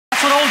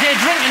what all-day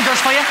drinking does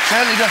for you.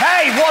 Certainly does.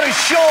 Hey, what a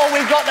show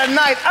we've got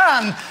tonight.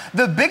 And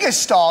the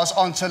biggest stars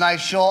on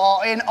tonight's show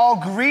are in our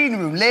green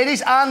room.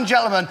 Ladies and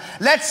gentlemen,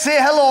 let's say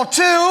hello to...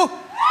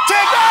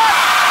 Take that!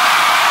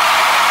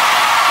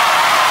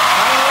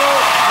 Hello.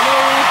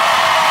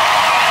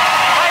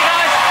 Hi,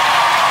 guys.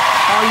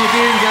 How are you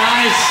doing,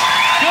 guys?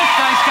 Good,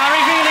 thanks,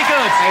 Gary. Really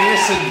good. Hey,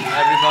 listen,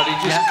 everybody,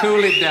 just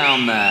cool it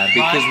down there,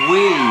 because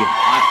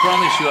I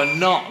promise you, are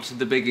not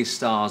the biggest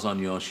stars on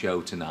your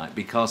show tonight,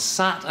 because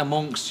sat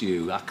amongst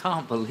you, I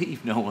can't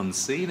believe no one's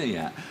seen her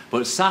yet,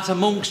 but sat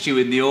amongst you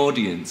in the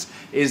audience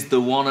is the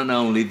one and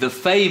only, the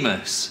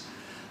famous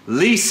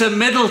Lisa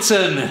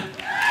Middleton. My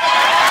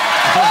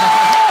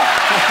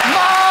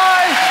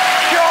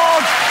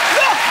God!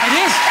 Look! It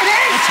is. It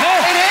is! It's her.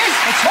 It is!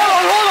 It's her.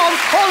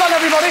 Hold on,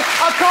 everybody.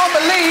 I can't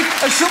believe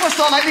a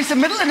superstar like Lisa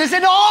Middleton is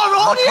in our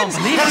audience.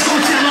 I can't believe it. Let's go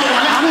and say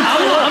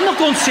hello. I'm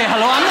not going to say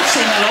hello. I'm not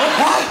saying hello.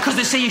 Why? Because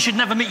they say you should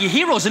never meet your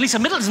heroes, and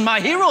Lisa Middleton's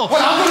my hero. Well,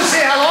 I'm going to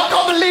say hello. I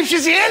can't believe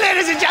she's here,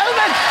 ladies and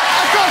gentlemen.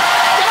 I can't...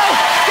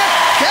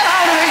 Get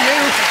out of here,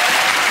 you.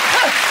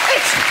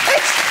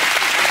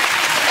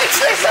 It's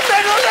Lisa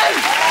Middleton.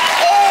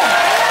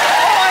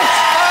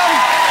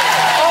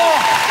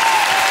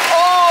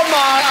 Oh,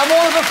 my. I'm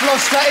all of a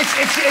fluster.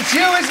 It's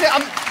you, isn't it?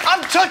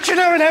 I'm touching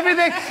her and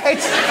everything.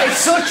 It's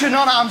such an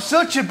honour. I'm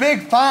such a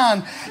big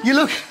fan. You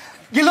look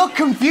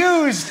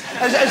confused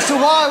as to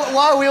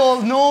why we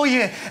all know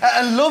you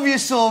and love you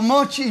so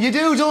much. You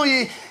do, don't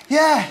you?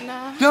 Yeah.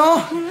 No?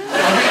 I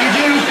think you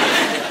do.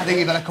 I think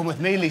you better come with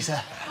me,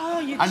 Lisa. Oh,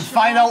 you and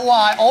find out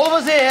why all of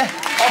us here are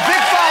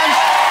big fans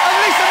of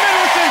Lisa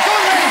Middleton.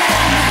 Come with me.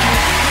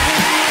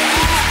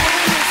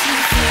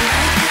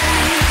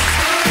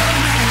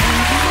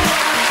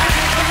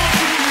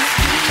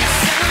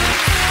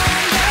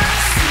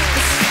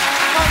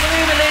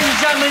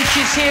 Gentlemen,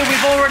 she's here.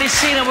 We've already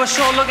seen her. We're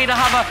so lucky to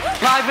have her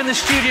live in the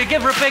studio.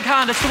 Give her a big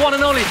hand. It's the one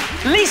and only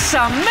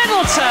Lisa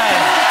Middleton.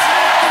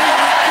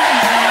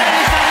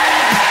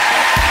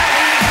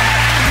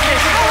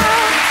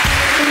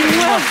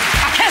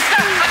 I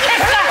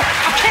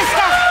kissed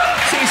her.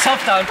 Sit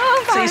yourself down.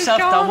 Sit yourself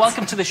down.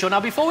 Welcome to the show. Now,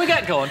 before we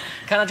get going,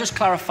 can I just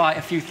clarify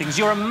a few things?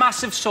 You're a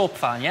massive soap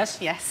fan, yes?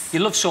 Yes.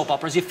 You love soap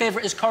operas. Your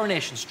favourite is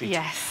Coronation Street.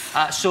 Yes.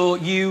 So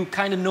you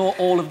kind of know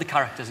all of the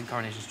characters in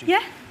Coronation Street.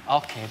 Yeah.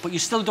 OK, but you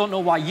still don't know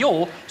why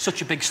you're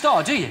such a big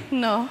star, do you?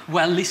 No.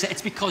 Well, Lisa,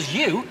 it's because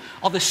you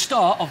are the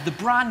star of the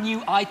brand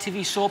new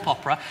ITV soap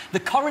opera, the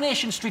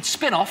Coronation Street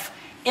spin-off,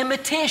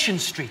 Imitation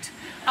Street.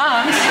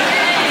 And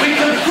we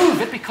can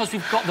prove it because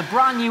we've got the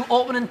brand new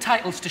opening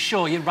titles to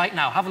show you right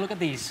now. Have a look at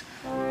these.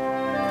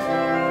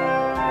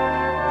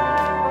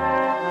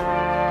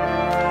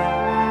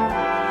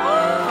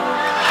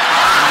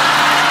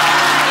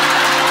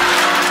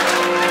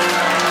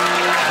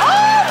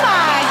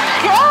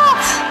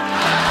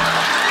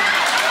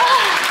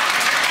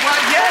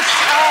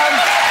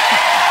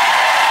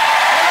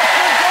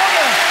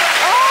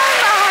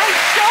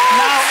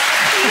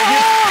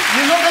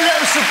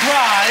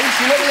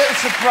 You look a little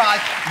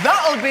surprised.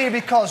 That'll be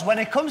because when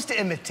it comes to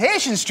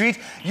Imitation Street,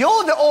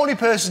 you're the only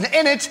person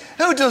in it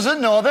who doesn't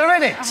know they're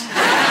in it. You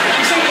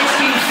see, it's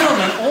been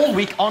filming all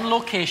week on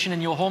location in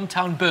your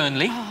hometown,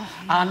 Burnley.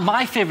 And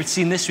my favourite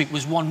scene this week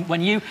was one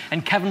when you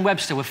and Kevin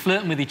Webster were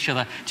flirting with each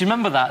other. Do you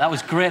remember that? That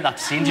was great, that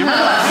scene. Do you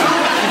remember that scene?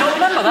 You don't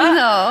remember that?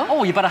 No.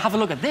 Oh, you better have a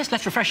look at this.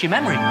 Let's refresh your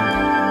memory. Oh,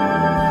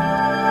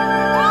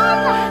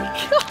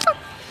 my God.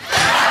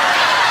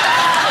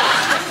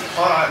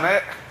 All right,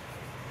 mate.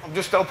 I'm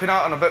just helping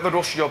out on a bit of a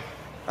rush job.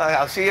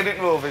 I'll see you in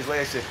Rovers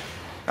later.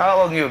 How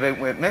long you been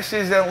with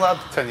Mrs. then, lad?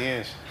 10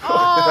 years.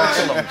 Oh. That's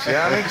a long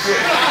time, isn't it?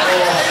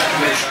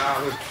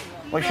 Oh,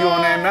 what's your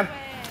name, then?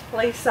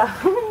 Lisa.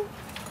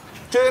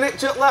 Turn it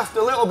to the left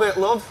a little bit,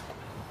 love.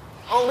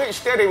 Hold it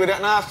steady with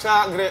that nice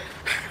tight grip.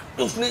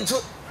 Just need to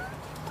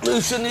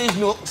loosen these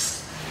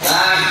nuts.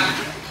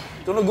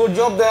 Done a good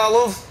job there,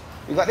 love.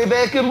 You got any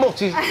bacon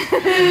butty? No,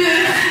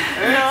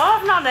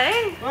 I've not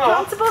any. Do you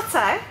want a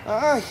butter?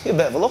 Aye, you're a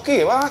bit of a lucky,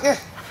 you, aren't you?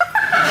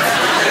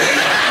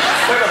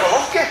 Bit of a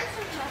lucky.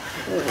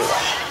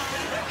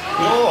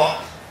 You know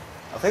what?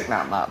 I think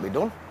that might be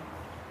done.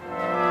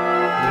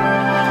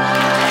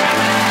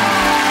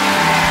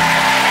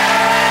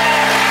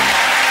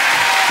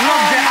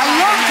 Loved it. I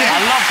loved it. I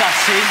love that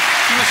scene.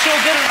 You were so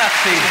good at that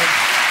scene.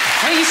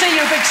 Well, you say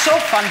you're a big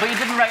soap fan, but you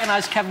didn't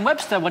recognise Kevin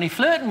Webster when he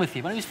flirting with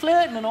you, when he was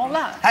flirting and all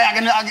that. Hey,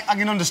 I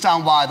can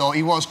understand why, though.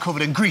 He was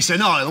covered in grease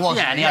and oil,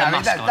 wasn't he? And he had a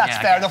mask on, that's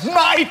fair enough.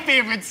 My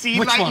favourite scene,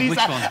 Which one? Lisa,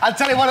 Which one? I'll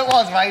tell you what it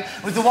was, right?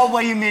 Was the one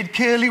where you made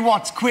Curly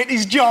Watts quit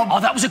his job. Oh,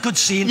 that was a good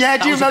scene. Yeah,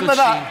 do you remember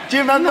that? Do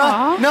you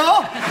remember?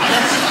 No?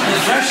 Let's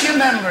refresh your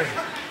memory. 1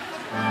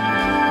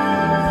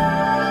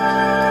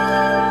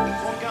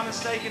 gallon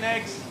steak and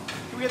eggs.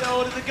 Can we get the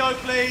order to go,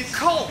 please?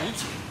 Cold?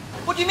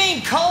 What do you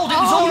mean, cold? It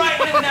was all right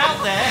when it went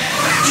out there.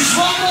 Just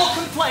one more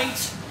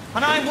complaint,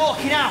 and I'm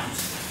walking out.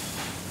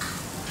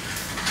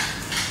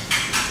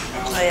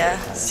 Oh, yeah.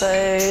 So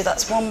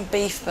that's one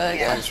beef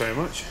burger. Thanks very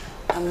much.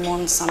 And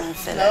one salmon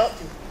fillet.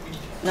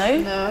 No?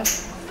 No?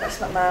 That's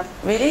not mine.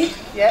 Really?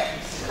 Yeah.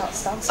 Can't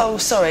stand. Oh,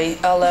 sorry.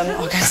 I'll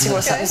go see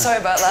what's happening. Sorry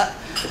about that.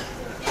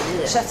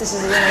 Chef, this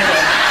is the room again.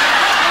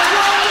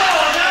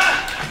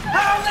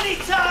 How many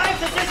times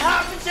has this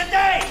happened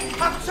today?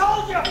 I've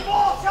told you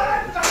 4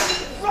 times!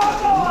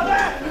 Wrong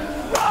order!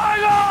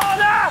 Wrong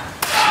order!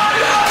 Wrong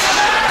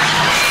order!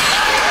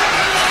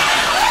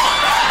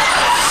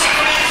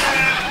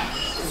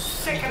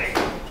 Sickening!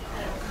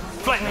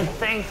 Flaming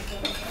thing.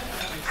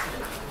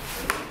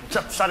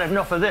 I've had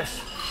enough of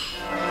this.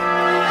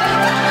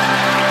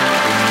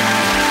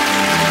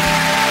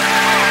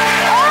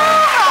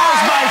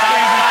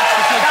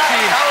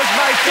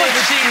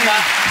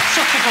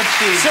 Such a good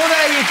scene. So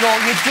there you go.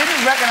 You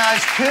didn't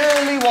recognise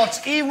Curly Watts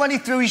even when he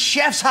threw his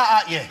chef's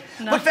hat at you.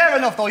 No. But fair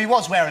enough, though, he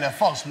was wearing a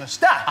false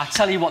moustache. I'll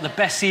tell you what the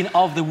best scene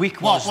of the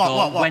week was,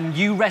 what? When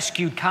you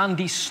rescued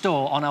Candy's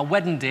store on our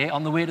wedding day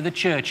on the way to the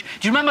church.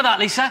 Do you remember that,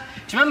 Lisa?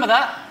 Do you remember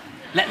that?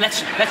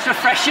 Let's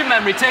refresh your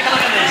memory. Take a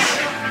look at this.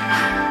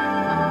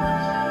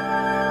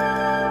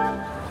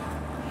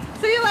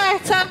 See you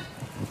later.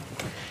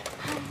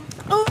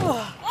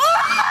 Oh,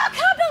 I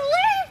can't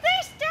believe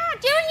this,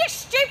 Dad. You and your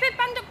stupid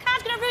band-up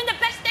card's going to ruin the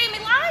best day of my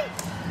life.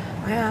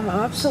 I am. I'm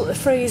absolutely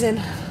freezing.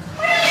 Well,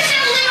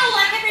 you're a little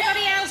like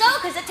everybody else. Oh,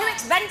 because they're too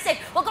expensive.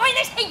 We'll go in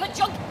this heap of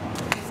junk.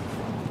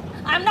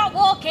 I'm not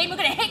walking. We're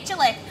going to hitch a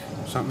lift.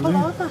 Something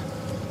over.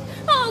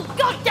 Oh,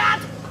 God,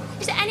 Dad.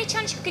 Is there any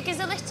chance you could give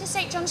the lift to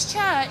St John's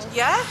Church?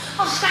 Yeah?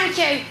 Oh, thank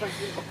you.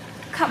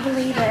 Can't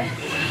believe it.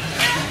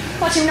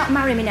 Watch him not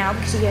marry me now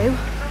because of you.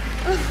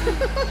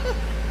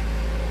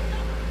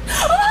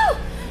 Oh!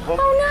 Oh,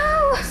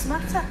 no! What's the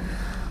matter?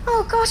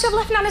 Oh, gosh, I've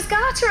left Nana's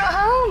garter at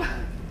home.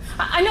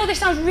 I know this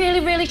sounds really,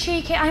 really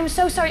cheeky. I am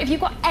so sorry. Have you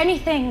got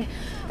anything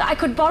that I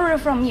could borrow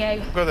from you?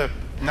 I've got a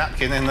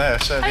napkin in there,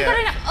 so I've yeah. got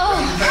I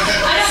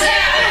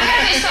don't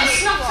care if it's got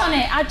snot on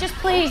it. I'd just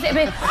please, it'd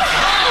be... Oh,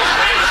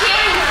 thank you!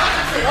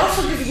 I'll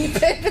also give you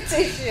paper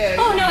tissue.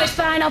 Oh, no, it's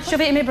fine. I'll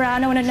shove it in my bra.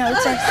 No one will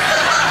notice. Sorry,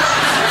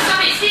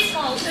 it's this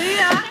fault.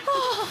 Yeah.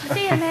 Oh,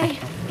 dear me.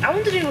 I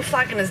wondered who was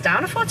flagging us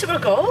down. I thought it was a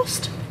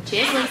ghost.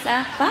 Cheers,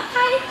 Lisa.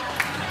 Bye.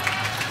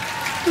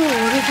 Oh, what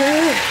are you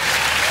doing?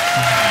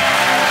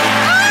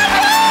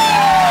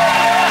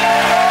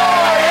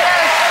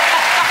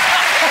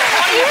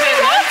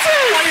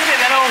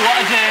 What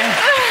a day.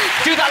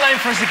 Do that line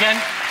for us again.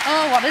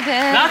 Oh, what a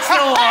day. That's the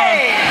one.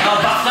 Oh,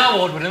 that's the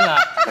award winner,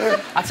 that.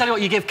 I tell you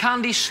what, you give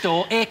Candy's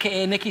store,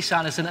 a.k.a. Nikki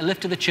Sanderson, a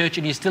lift to the church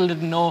and you still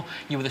didn't know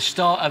you were the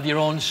star of your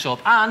own soap.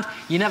 And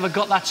you never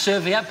got that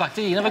serviette back,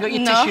 did you? You never got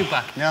your tissue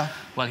back. No.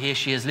 Well, here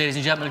she is, ladies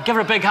and gentlemen. Give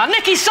her a big hand.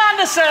 Nikki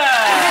Sanderson!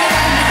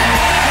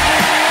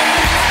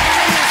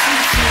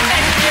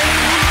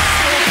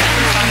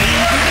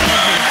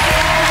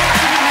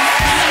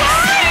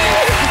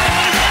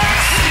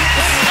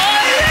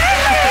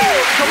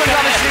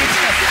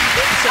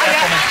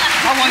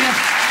 How are you?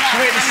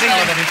 Great to see you.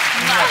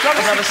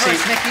 Grab a seat,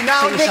 Nikki.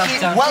 Now,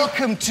 Nikki,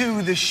 welcome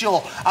to the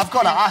show. I've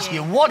got to ask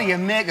you, what do you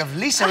make of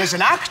Lisa as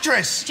an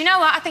actress? Do you know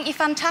what? I think you're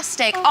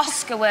fantastic.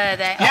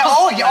 Oscar-worthy.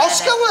 Yeah, you're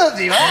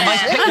Oscar-worthy. I might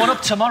pick one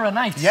up tomorrow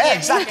night. Yeah,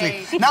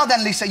 exactly. Now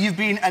then, Lisa, you've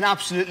been an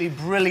absolutely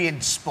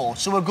brilliant sport,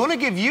 so we're going to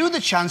give you the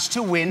chance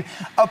to win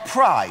a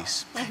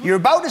prize. You're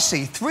about to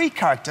see 3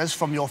 characters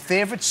from your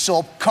favourite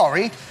soap,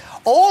 Corrie,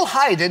 all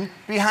hiding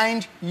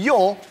behind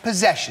your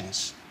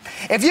possessions.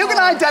 If you can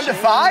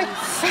identify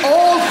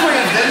all 3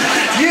 of them,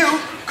 you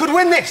could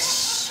win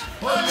this.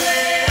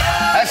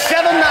 A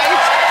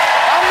 7-night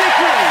family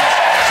cruise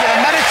to the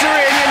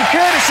Mediterranean,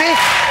 courtesy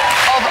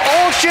of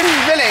Ocean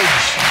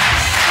Village.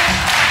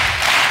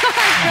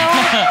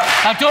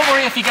 Now, don't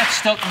worry if you get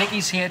stuck.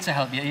 Nikki's here to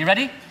help you. Are you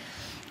ready?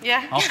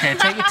 Yeah. OK,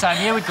 take your time.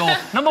 Here we go.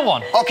 Number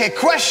 1. OK,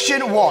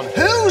 question 1.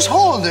 Who's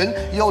holding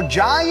your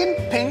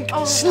giant pink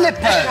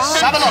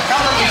slippers? Have a look,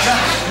 Lisa.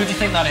 Who do you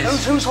think that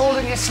is? Who's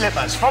holding your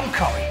slippers? From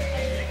Corrie.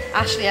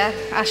 Ashley, yeah.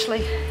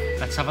 Ashley.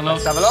 Let's have a look.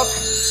 Let's have a look.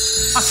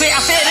 I see it,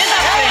 it is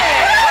Ashley.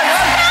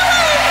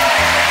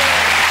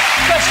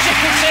 Question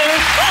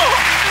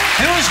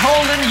 2. Who's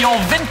holding your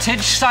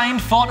vintage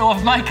signed photo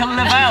of Michael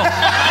Lavelle?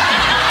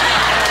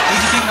 Who do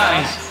you think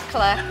that is?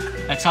 Claire.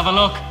 Let's have a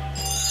look.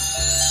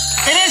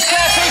 It is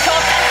Claire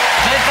Peacock,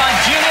 played by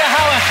Julia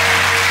Howard.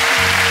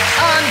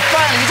 And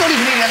finally, you don't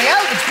even need any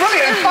help. It's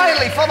brilliant. And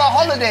finally, for the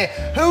holiday,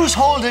 who's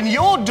holding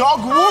your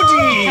dog,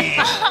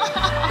 Woody?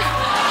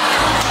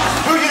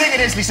 Who do you think it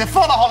is, Lisa?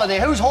 For the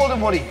holiday, who's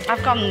holding Woody?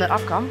 I've gone.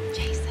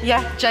 Jason.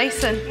 Yeah,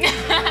 Jason.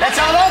 Let's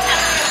have a look.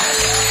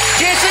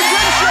 Jason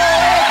Grimshaw,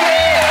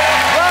 okay.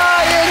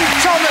 Ryan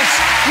Thomas,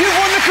 you've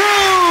won the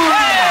cruise.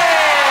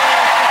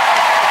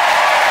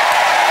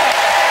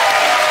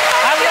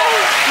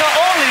 Not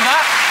only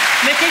that,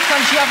 Nikki, can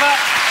she have a...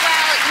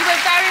 Well, you were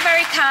very,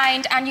 very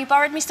kind and you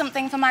borrowed me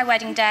something for my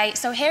wedding day.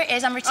 So here it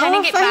is. I'm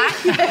returning it back.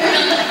 The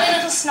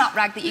little snot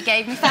rag that you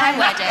gave me for my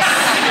wedding.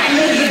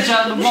 Ladies and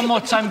gentlemen, one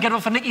more time, get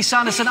up for Nikki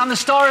Sanderson and the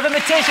star of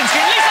Imitation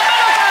Street, Lisa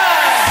Middleton!